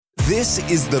This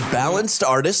is the Balanced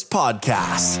Artist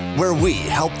Podcast, where we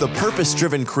help the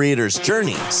purpose-driven creator's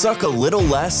journey suck a little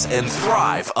less and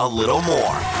thrive a little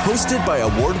more. Hosted by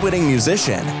award-winning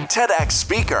musician, TEDx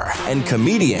speaker, and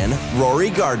comedian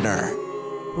Rory Gardner.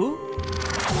 Who?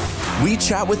 We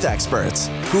chat with experts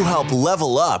who help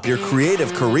level up your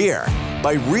creative career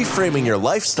by reframing your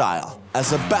lifestyle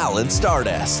as a balanced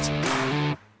artist.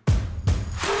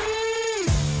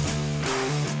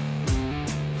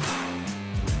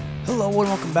 Hello and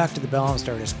welcome back to the Balanced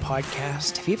Artist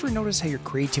Podcast. Have you ever noticed how your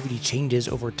creativity changes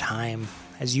over time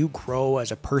as you grow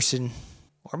as a person?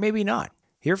 Or maybe not.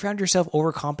 Have you ever found yourself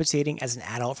overcompensating as an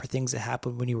adult for things that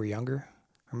happened when you were younger?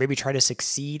 Or maybe try to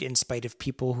succeed in spite of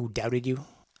people who doubted you?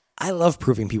 I love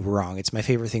proving people wrong. It's my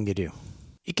favorite thing to do.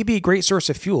 It can be a great source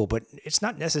of fuel, but it's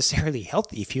not necessarily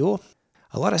healthy fuel.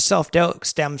 A lot of self-doubt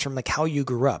stems from how you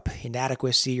grew up.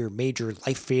 Inadequacy or major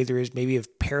life failures maybe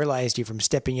have paralyzed you from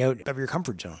stepping out of your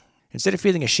comfort zone. Instead of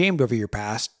feeling ashamed over your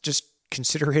past, just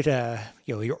consider it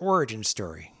your origin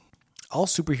story. All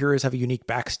superheroes have a unique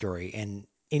backstory, and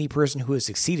any person who has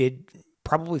succeeded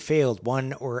probably failed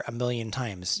 1 or a million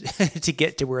times to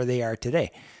get to where they are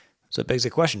today. So it begs the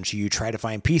question, should you try to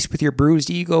find peace with your bruised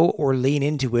ego or lean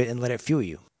into it and let it fuel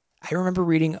you? I remember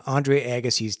reading Andre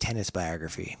Agassi's tennis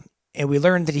biography, and we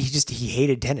learned that he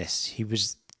hated tennis. He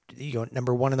was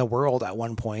number one in the world at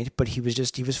one point, but he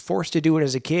was forced to do it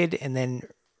as a kid and then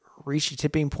reached a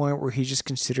tipping point where he just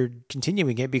considered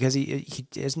continuing it because he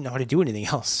doesn't know how to do anything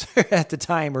else at the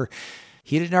time, or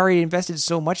he had already invested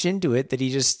so much into it that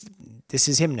this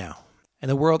is him now. And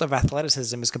the world of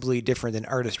athleticism is completely different than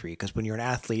artistry, because when you're an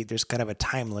athlete, there's kind of a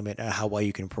time limit on how well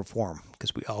you can perform,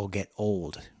 because we all get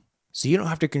old. So you don't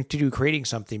have to continue creating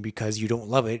something because you don't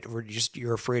love it, or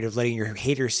you're afraid of letting your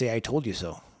haters say, "I told you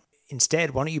so."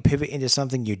 Instead, why don't you pivot into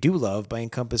something you do love by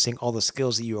encompassing all the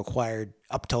skills that you acquired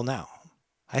up till now?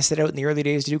 I set out in the early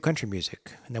days to do country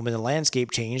music, and then when the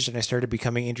landscape changed and I started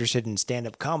becoming interested in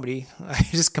stand-up comedy, I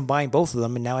just combined both of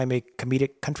them, and now I make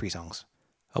comedic country songs.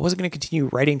 I wasn't going to continue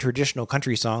writing traditional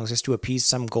country songs just to appease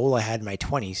some goal I had in my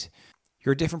 20s.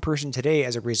 You're a different person today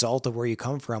as a result of where you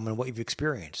come from and what you've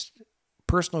experienced.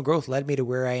 Personal growth led me to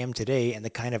where I am today and the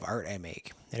kind of art I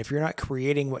make. And if you're not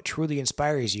creating what truly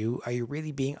inspires you, are you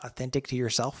really being authentic to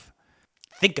yourself?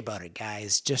 Think about it,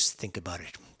 guys. Just think about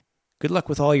it. Good luck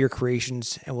with all your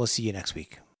creations, and we'll see you next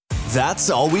week. That's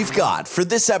all we've got for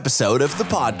this episode of the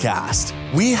podcast.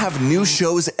 We have new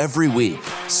shows every week,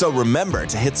 so remember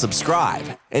to hit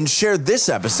subscribe and share this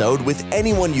episode with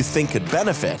anyone you think could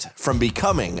benefit from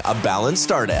becoming a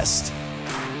balanced artist.